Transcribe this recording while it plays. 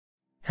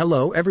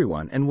Hello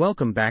everyone and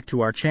welcome back to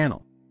our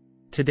channel.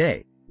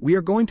 Today, we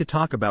are going to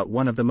talk about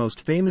one of the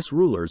most famous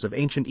rulers of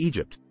ancient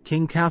Egypt,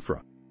 King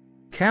Khafra.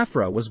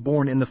 Khafra was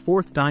born in the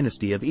 4th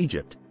dynasty of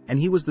Egypt, and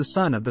he was the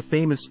son of the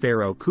famous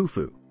pharaoh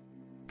Khufu.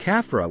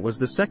 Khafra was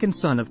the second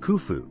son of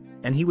Khufu,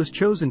 and he was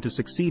chosen to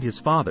succeed his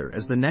father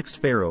as the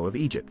next pharaoh of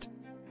Egypt.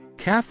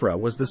 Khafra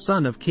was the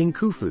son of King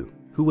Khufu,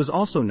 who was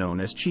also known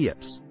as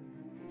Cheops.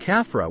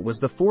 Khafra was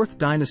the 4th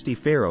dynasty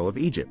pharaoh of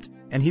Egypt,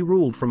 and he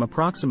ruled from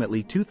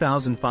approximately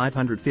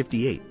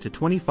 2558 to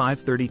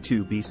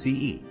 2532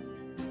 BCE.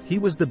 He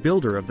was the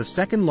builder of the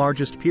second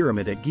largest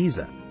pyramid at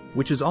Giza,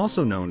 which is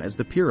also known as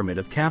the Pyramid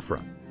of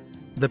Khafra.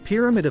 The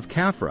Pyramid of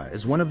Khafra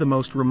is one of the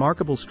most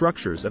remarkable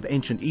structures of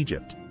ancient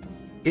Egypt.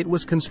 It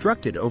was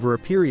constructed over a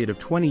period of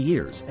 20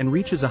 years and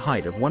reaches a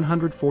height of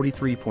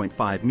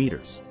 143.5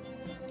 meters.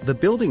 The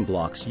building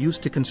blocks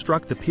used to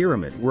construct the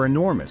pyramid were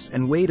enormous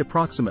and weighed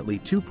approximately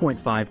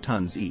 2.5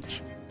 tons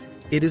each.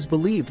 It is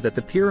believed that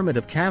the Pyramid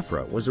of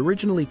Khafra was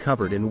originally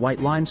covered in white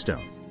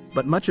limestone,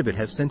 but much of it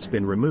has since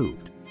been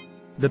removed.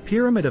 The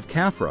Pyramid of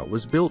Khafra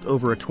was built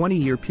over a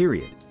 20-year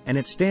period, and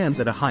it stands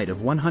at a height of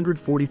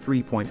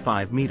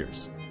 143.5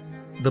 meters.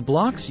 The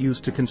blocks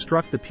used to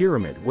construct the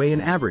pyramid weigh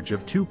an average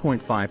of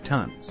 2.5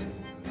 tons.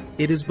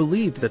 It is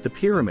believed that the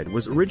pyramid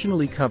was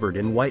originally covered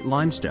in white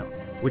limestone,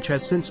 which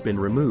has since been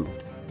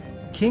removed.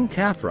 King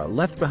Khafra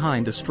left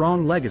behind a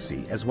strong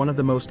legacy as one of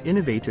the most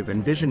innovative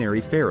and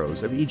visionary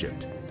pharaohs of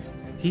Egypt.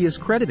 He is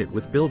credited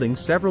with building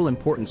several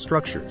important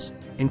structures,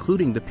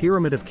 including the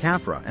Pyramid of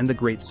Khafra and the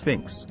Great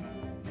Sphinx.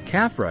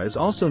 Khafra is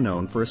also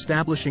known for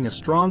establishing a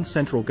strong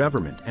central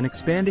government and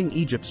expanding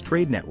Egypt's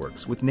trade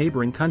networks with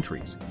neighboring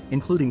countries,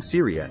 including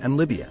Syria and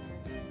Libya.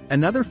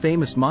 Another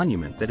famous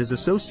monument that is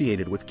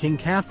associated with King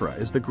Khafra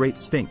is the Great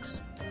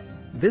Sphinx.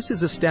 This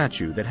is a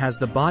statue that has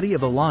the body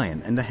of a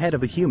lion and the head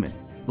of a human,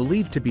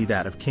 believed to be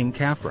that of King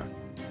Khafra.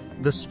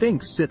 The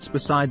Sphinx sits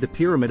beside the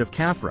Pyramid of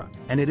Khafra,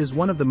 and it is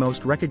one of the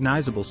most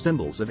recognizable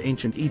symbols of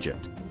ancient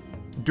Egypt.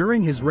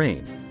 During his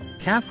reign,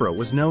 Khafra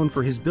was known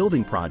for his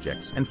building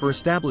projects and for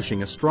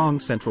establishing a strong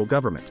central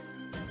government.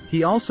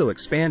 He also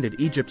expanded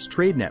Egypt's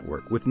trade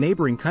network with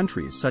neighboring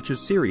countries such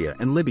as Syria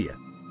and Libya.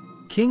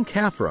 King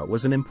Khafra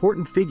was an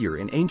important figure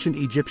in ancient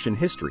Egyptian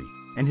history,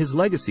 and his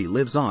legacy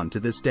lives on to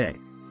this day.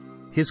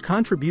 His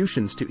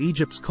contributions to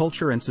Egypt's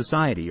culture and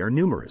society are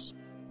numerous,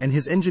 and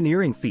his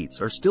engineering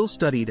feats are still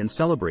studied and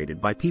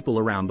celebrated by people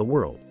around the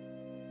world.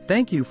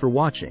 Thank you for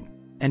watching,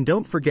 and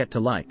don't forget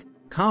to like,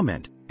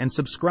 comment, and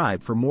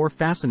subscribe for more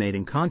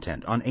fascinating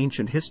content on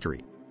ancient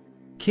history.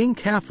 King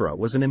Khafra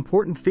was an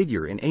important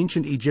figure in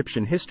ancient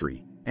Egyptian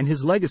history, and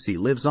his legacy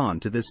lives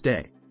on to this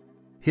day.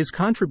 His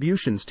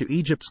contributions to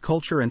Egypt's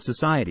culture and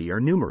society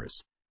are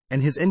numerous,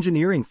 and his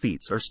engineering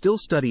feats are still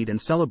studied and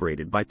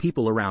celebrated by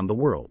people around the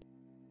world.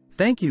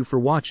 Thank you for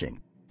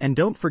watching, and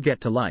don't forget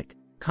to like,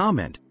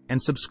 comment,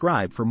 and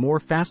subscribe for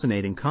more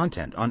fascinating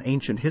content on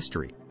ancient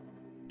history.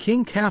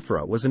 King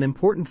Khafra was an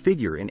important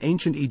figure in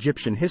ancient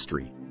Egyptian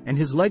history, and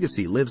his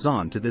legacy lives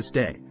on to this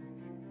day.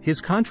 His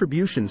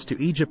contributions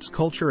to Egypt's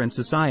culture and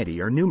society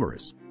are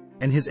numerous,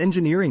 and his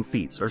engineering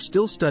feats are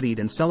still studied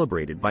and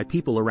celebrated by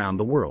people around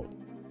the world.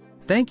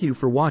 Thank you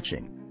for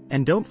watching,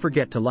 and don't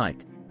forget to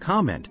like,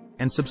 comment,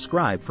 and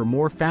subscribe for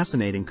more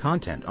fascinating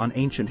content on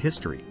ancient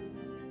history.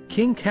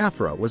 King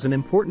Khafra was an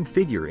important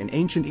figure in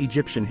ancient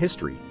Egyptian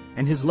history,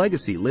 and his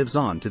legacy lives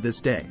on to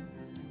this day.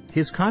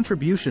 His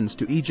contributions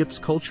to Egypt's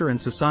culture and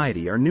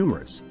society are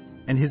numerous,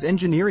 and his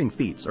engineering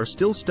feats are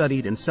still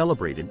studied and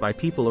celebrated by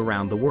people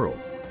around the world.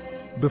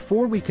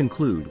 Before we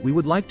conclude, we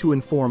would like to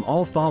inform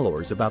all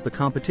followers about the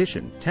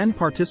competition. 10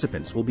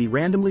 participants will be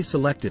randomly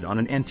selected on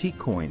an antique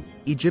coin,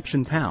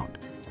 Egyptian pound,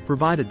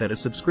 provided that a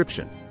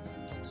subscription.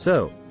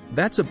 So,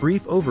 that's a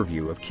brief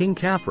overview of King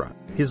Khafra,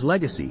 his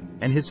legacy,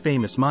 and his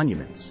famous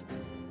monuments.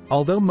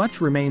 Although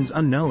much remains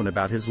unknown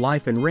about his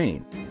life and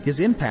reign,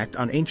 his impact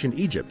on ancient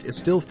Egypt is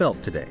still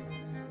felt today.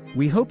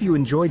 We hope you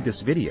enjoyed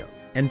this video,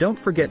 and don't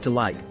forget to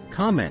like,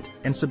 comment,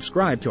 and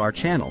subscribe to our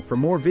channel for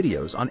more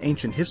videos on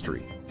ancient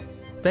history.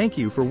 Thank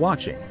you for watching.